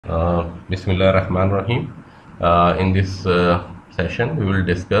Bismillah Rahman Rahim. In this session, we will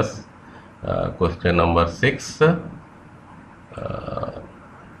discuss question number 6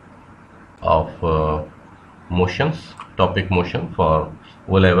 of motions, topic motion for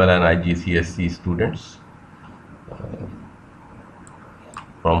O level and IGCSE students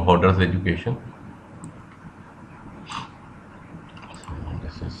from Holders Education. So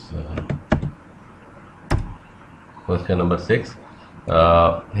this is question number 6.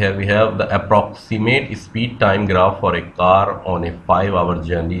 Here we have the approximate speed time graph for a car on a 5-hour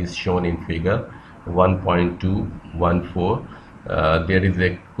journey is shown in figure 1.214. There is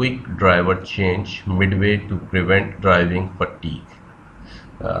a quick driver change midway to prevent driving fatigue.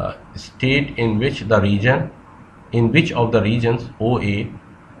 State in which of the regions OA,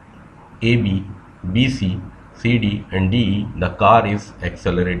 AB, BC, CD and DE the car is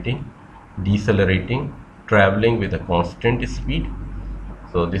accelerating, decelerating, traveling with a constant speed.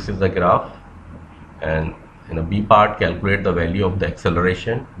 So this is the graph, and in a B part, calculate the value of the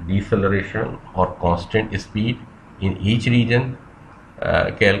acceleration, deceleration or constant speed in each region.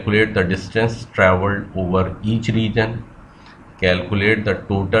 Calculate the distance traveled over each region. Calculate the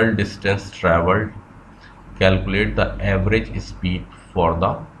total distance traveled. Calculate the average speed for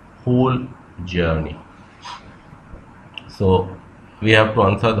the whole journey. So we have to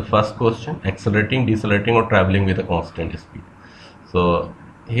answer the first question: accelerating, decelerating or traveling with a constant speed. So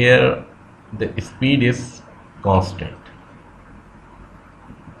here the speed is constant.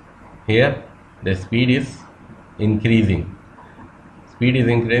 Here the speed is increasing. Speed is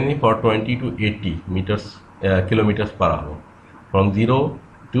increasing for 20 to 80 kilometers per hour. From 0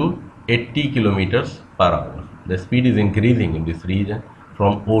 to 80 kilometers per hour. The speed is increasing in this region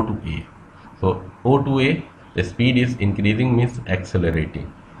from O to A. So O to A, the speed is increasing, means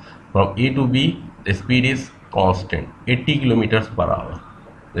accelerating. From A to B, the speed is constant, 80 kilometers per hour.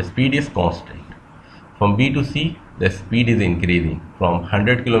 The speed is constant. From B to C, the speed is increasing from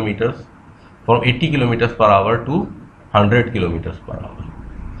 100 kilometers, from 80 kilometers per hour to 100 kilometers per hour.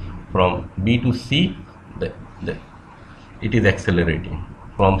 From B to C, it is accelerating.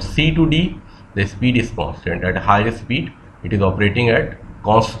 From C to D, the speed is constant. At higher speed, it is operating at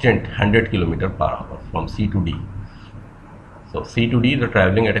constant 100 kilometers per hour from C to D. So C to D, the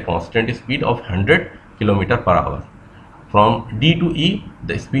traveling at a constant speed of 100 kilometers per hour. From D to E,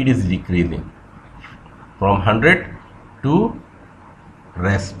 the speed is decreasing from 100 to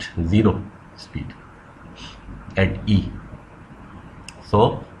rest, 0 speed at E.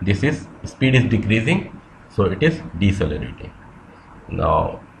 So this is speed is decreasing, so it is decelerating.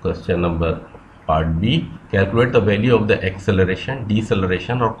 Now question number part B, calculate the value of the acceleration,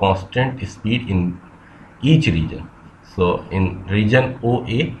 deceleration or constant speed in each region. So in region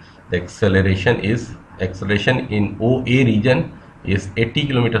OA, the acceleration in OA region is 80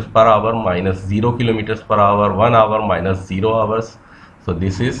 kilometers per hour minus 0 kilometers per hour, 1 hour minus 0 hours. So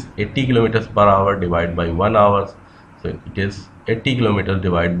this is 80 kilometers per hour divided by 1 hour. So it is 80 kilometers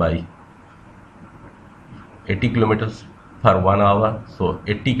divided by 80 kilometers per 1 hour. So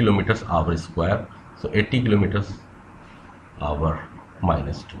 80 kilometers hour square. So 80 kilometers hour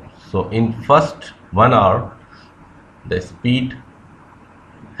minus 2. So in first 1 hour, the speed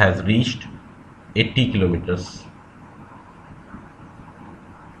has reached 80 kilometers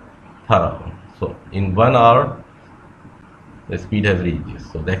per hour. So in 1 hour, the speed has reached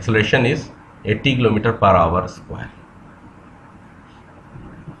this. So the acceleration is 80 kilometers per hour square.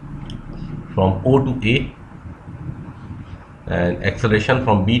 From O to A, and acceleration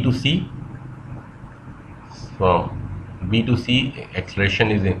from B to C. From B to C,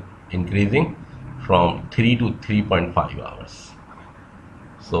 acceleration is increasing from 3 to 3.5 hours.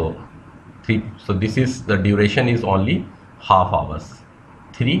 So this is the duration is only half hours,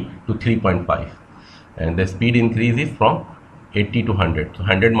 3 to 3.5, and the speed increases from 80 to 100. So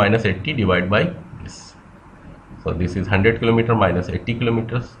 100 minus 80 divided by this. So this is 100 kilometer minus 80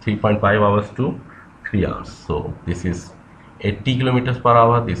 kilometers, 3.5 hours to 3 hours. So this is 80 kilometers per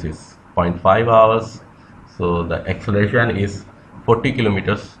hour, this is 0.5 hours. So the acceleration is 40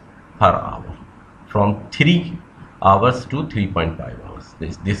 kilometers per hour from 3 hours to 3.5 hours.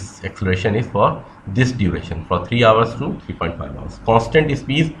 This acceleration is for this duration, for 3 hours to 3.5 hours. Constant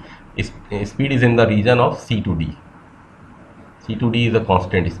speed is in the region of C to D. C to D is a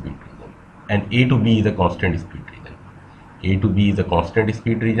constant speed region, and A to B is a constant speed region. A to B is a constant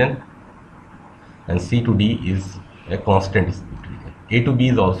speed region, and C to D is a constant speed region. A to B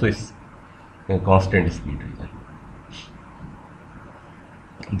is also a constant speed region.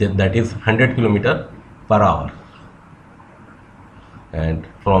 That is 100 kilometer per hour, and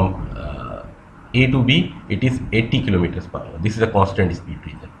from A to B it is 80 kilometers per hour. This is a constant speed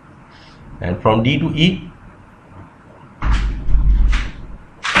region. And from D to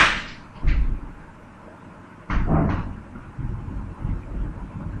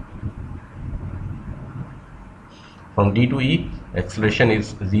E, acceleration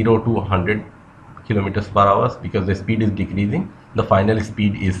is 0 to 100 kilometers per hour because the speed is decreasing. The final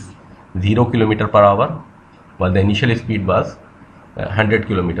speed is 0 kilometer per hour, while the initial speed was 100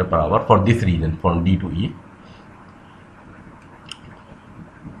 kilometer per hour for this region from D to E.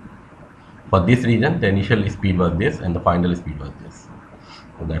 For this region, the initial speed was this and the final speed was this.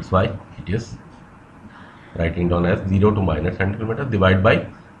 So that's why it is writing down as 0 to minus 100 kilometers divided by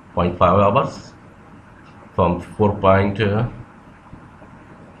 0.5 hours from 4.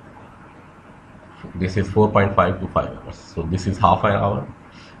 This is 4.5 to 5 hours. So this is half an hour.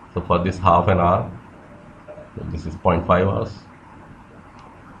 So for this half an hour, so this is 0.5 hours.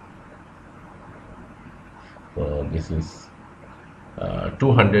 So this is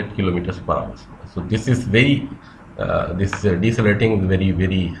 200 kilometers per hour. So this is very decelerating is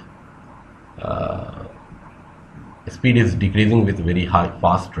very speed is decreasing with very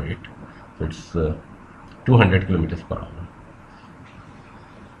fast rate. So it's 200 kilometers per hour,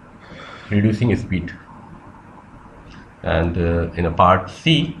 reducing speed. And in a part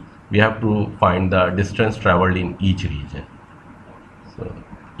C, we have to find the distance traveled in each region. So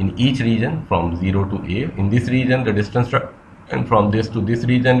in each region from 0 to A, in this region the distance and from this to this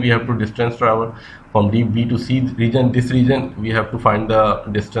region we have to distance travel. From B to C region, this region we have to find the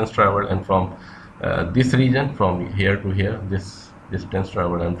distance traveled, and from this region from here to here this distance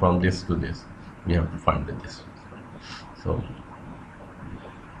traveled, and from this to this we have to find the distance. So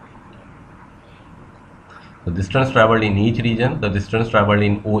the distance traveled in each region, the distance traveled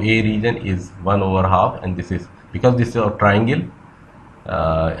in OA region is 1/2, and this is because this is a triangle.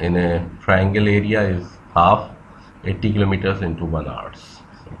 In a triangle area is half 80 kilometers into 1 hour.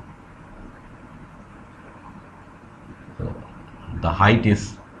 So the height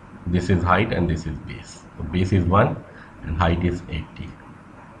is, this is height and this is base. So base is 1 and height is 80.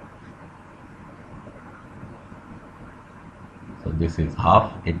 So this is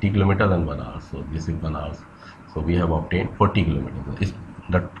half 80 kilometers and 1 hour. So this is 1 hour. So we have obtained 40 kilometers.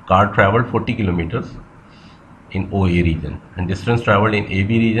 The car traveled 40 kilometers in OA region, and distance traveled in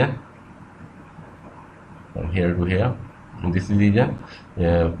AB region from here to here. In this region,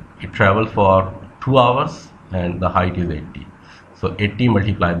 it travels for 2 hours and the height is 80. So 80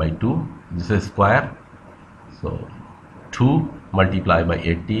 multiplied by 2, this is square. So 2 multiplied by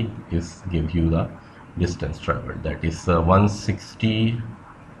 80 gives you the distance traveled, that is 160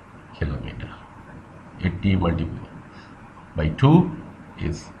 kilometer. 80 multiplied by 2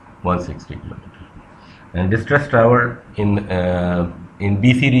 is 160 kilometer. And distance traveled in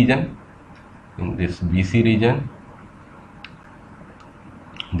BC region, in this BC region,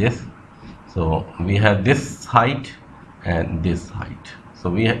 this, so we have this height and this height. So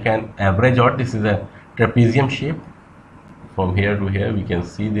we can average out. This is a trapezium shape. From here to here we can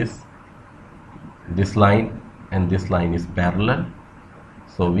see this line and this line is parallel.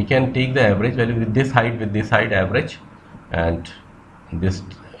 So we can take the average value with this height average, and this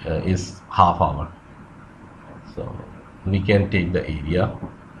is half hour. So we can take the area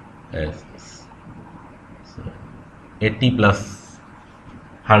as this. So 80 plus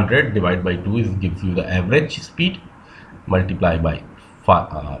 100 divided by 2 gives you the average speed multiplied by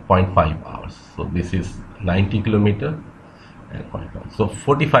 0.5 hours. So this is 90 kilometer and 0.5. So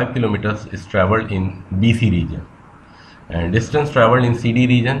 45 kilometers is traveled in BC region, and distance traveled in CD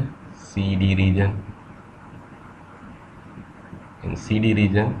region. In CD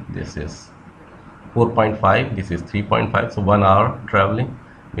region, this is 4.5, this is 3.5. So 1 hour traveling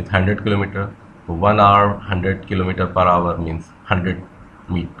with 100 kilometer. So 1 hour 100 kilometer per hour means 100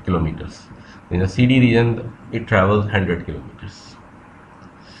 kilometers. In the CD region, it travels 100 kilometers.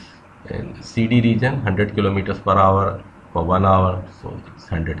 In CD region, 100 kilometers per hour for 1 hour, so it's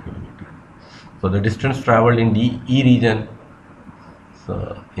 100 kilometers. So the distance traveled in DE region,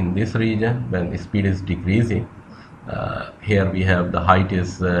 so in this region when the speed is decreasing, here we have the height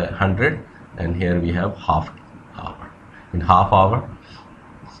is 100 and here we have half hour. In half hour,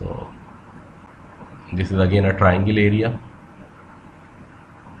 so this is again a triangle area.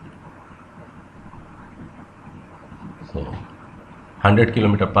 So 100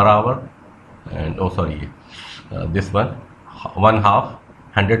 kilometer per hour, and this one half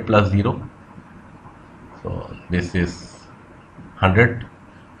 100 plus 0. So this is 100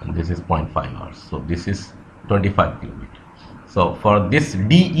 and this is 0.5 hours. So this is 25 kilometers. So for this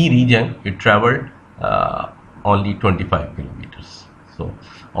DE region, it traveled only 25 kilometers. So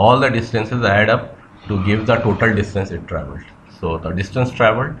all the distances add up to give the total distance it traveled. So the distance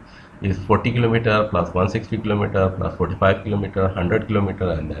traveled is 40 kilometer plus 160 kilometer plus 45 kilometer, 100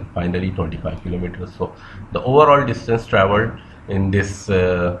 kilometer, and then finally 25 kilometers. So the overall distance traveled in this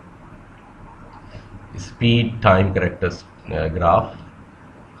speed time characters graph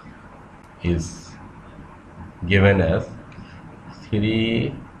is given as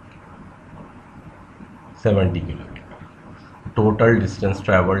 370 kilometers. Total distance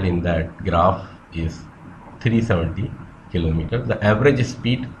traveled in that graph is 370 kilometers. The average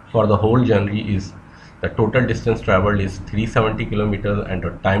speed for the whole journey is, the total distance traveled is 370 kilometers and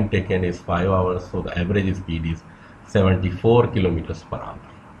the time taken is 5 hours. So the average speed is 74 kilometers per hour.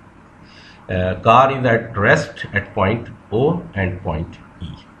 Car is at rest at point O and point E.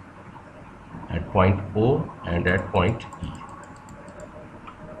 At point O and at point E.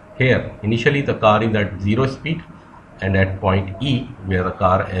 Here, initially the car is at 0 speed, and at point E, where the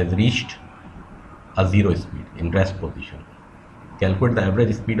car has reached a 0 speed in rest position. Calculate the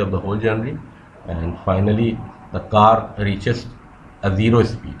average speed of the whole journey, and finally the car reaches a 0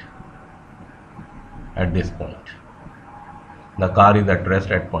 speed at this point. The car is at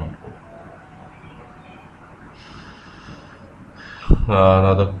rest at point O.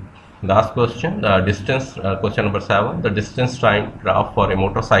 Now the last question, the distance, question number 7, the distance time graph for a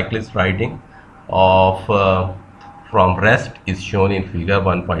motorcyclist riding of from rest is shown in figure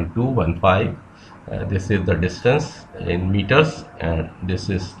 1.215. This is the distance in meters and this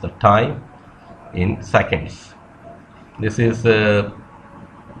is the time in seconds. This is the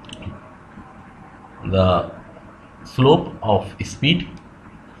slope of speed,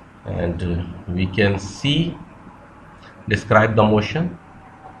 and we can see, describe the motion.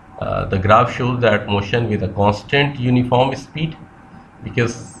 The graph shows that motion with a constant uniform speed,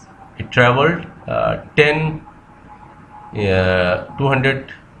 because it traveled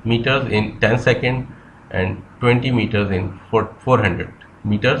 200 meters in 10 seconds and 20 meters in 400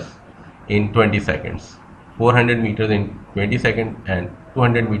 meters in 20 seconds. 400 meters in 20 seconds and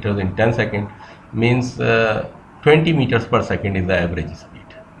 200 meters in 10 seconds means 20 meters per second is the average speed.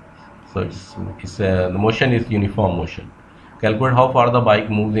 So the motion is uniform motion. Calculate how far the bike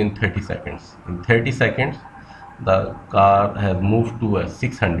moves in 30 seconds. In 30 seconds, the car has moved to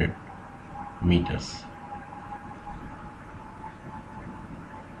 600 meters.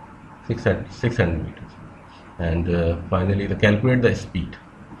 600 meters. And finally, calculate the speed.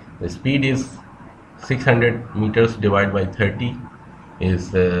 The speed is 600 meters divided by 30 is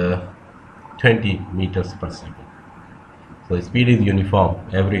 20 meters per second. So the speed is uniform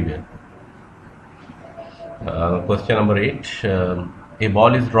everywhere. Question number 8. A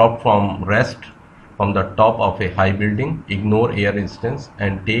ball is dropped from rest from the top of a high building. Ignore air resistance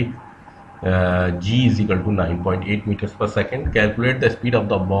and take G is equal to 9.8 meters per second. Calculate the speed of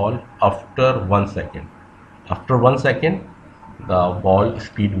the ball after 1 second. After 1 second, the ball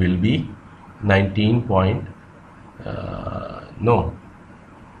speed will be 19.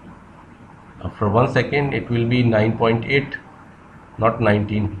 After 1 second, it will be 9.8, not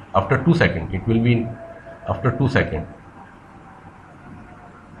 19. After 2 seconds, it will be after 2 seconds.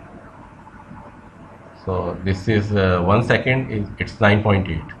 So this is 1 second, it's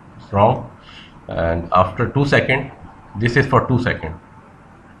 9.8. It's wrong. And after 2 seconds, this is for 2 seconds.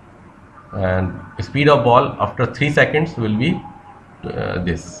 And speed of ball after 3 seconds will be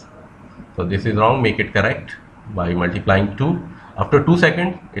this. So this is wrong. Make it correct by multiplying 2. After 2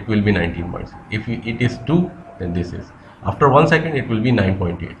 seconds, it will be 19 points. If it is 2, then this is. After 1 second, it will be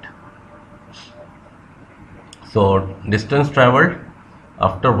 9.8. So distance traveled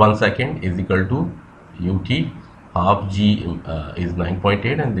after 1 second is equal to ut. Half g is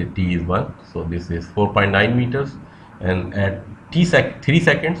 9.8 and the t is 1. So this is 4.9 meters. And at 3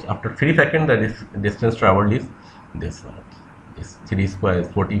 seconds, after 3 seconds, the distance traveled is this one. This 3 square is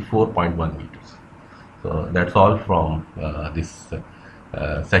 44.1 meters. So that's all from this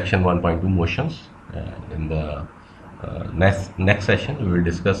section 1.2 motions. In the next session, we will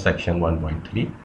discuss section 1.3.